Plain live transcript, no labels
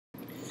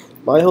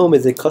My Home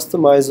is a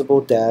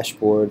customizable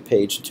dashboard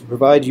page to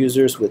provide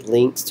users with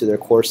links to their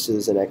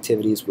courses and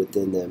activities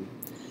within them,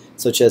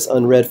 such as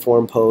unread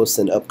forum posts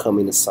and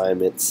upcoming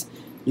assignments.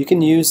 You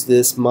can use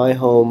this My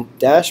Home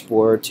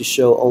dashboard to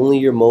show only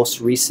your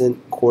most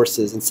recent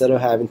courses instead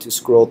of having to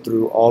scroll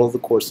through all of the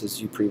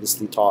courses you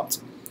previously taught.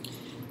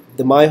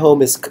 The My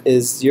Home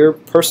is your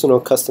personal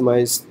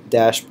customized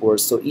dashboard,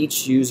 so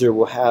each user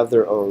will have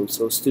their own.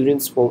 So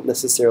students won't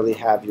necessarily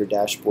have your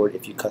dashboard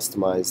if you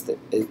customize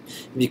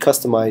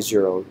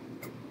your own.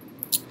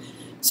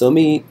 So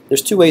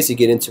there's two ways to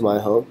get into My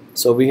Home.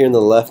 So over here in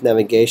the left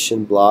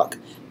navigation block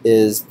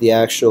is the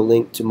actual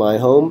link to My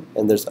Home,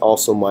 and there's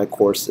also My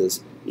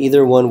Courses.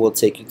 Either one will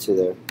take you to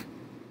there.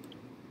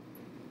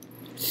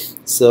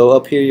 So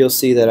up here you'll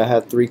see that I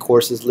have 3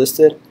 courses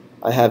listed.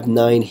 I have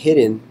 9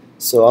 hidden.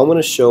 So I'm going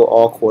to show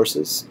all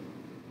courses,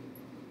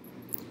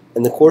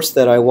 and the course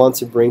that I want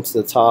to bring to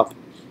the top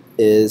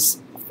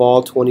is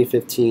Fall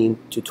 2015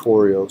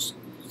 Tutorials.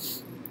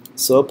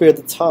 So up here at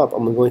the top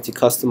I'm going to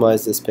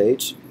customize this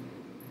page,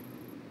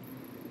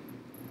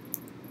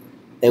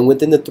 and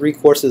within the 3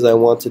 courses I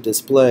want to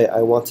display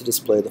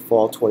the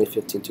Fall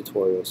 2015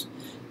 Tutorials.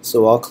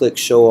 So I'll click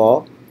Show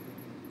All.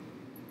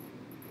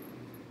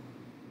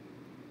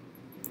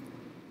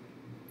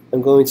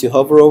 I'm going to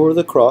hover over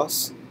the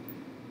cross,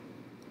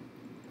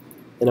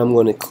 and I'm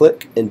going to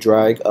click and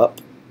drag up.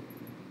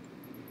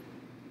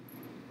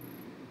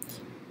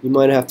 You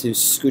might have to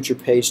scoot your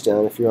page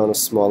down if you're on a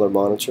smaller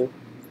monitor.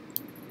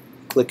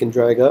 Click and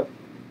drag up.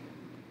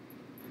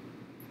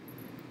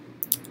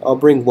 I'll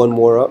bring one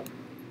more up.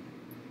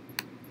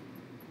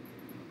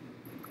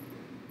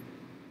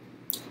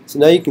 So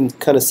now you can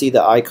kind of see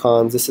the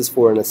icons. This is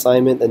for an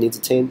assignment that needs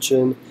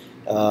attention,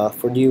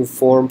 for new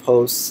forum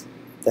posts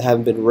that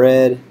haven't been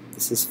read.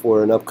 This is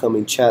for an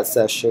upcoming chat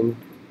session.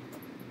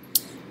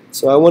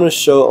 So I want to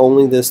show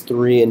only this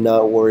 3 and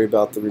not worry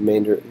about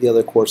the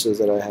other courses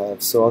that I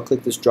have. So I'll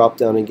click this drop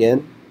down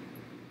again.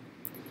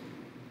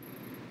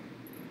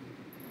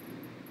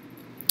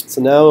 So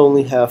now I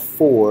only have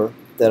 4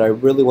 that I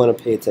really want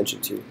to pay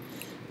attention to.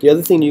 The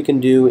other thing you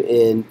can do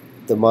in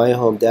the My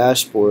Home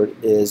dashboard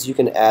is you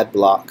can add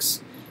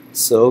blocks.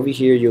 So over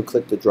here you'll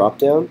click the drop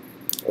down,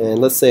 and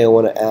let's say I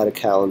want to add a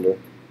calendar.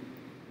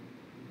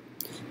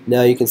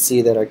 Now you can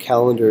see that our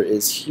calendar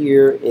is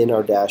here in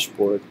our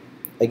dashboard.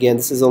 Again,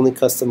 this is only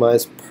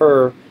customized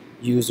per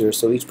user,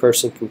 so each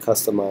person can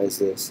customize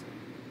this.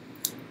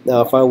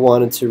 Now if I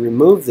wanted to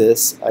remove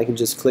this, I can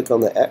just click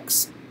on the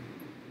X.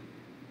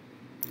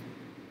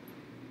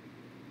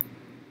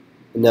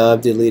 And now I've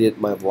deleted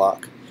my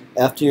block.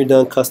 After you're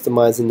done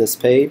customizing this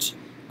page,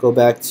 go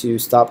back to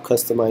Stop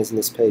Customizing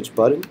This Page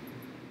button,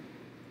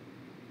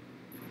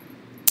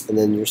 and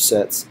then you're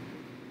set.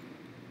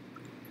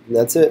 And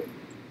that's it.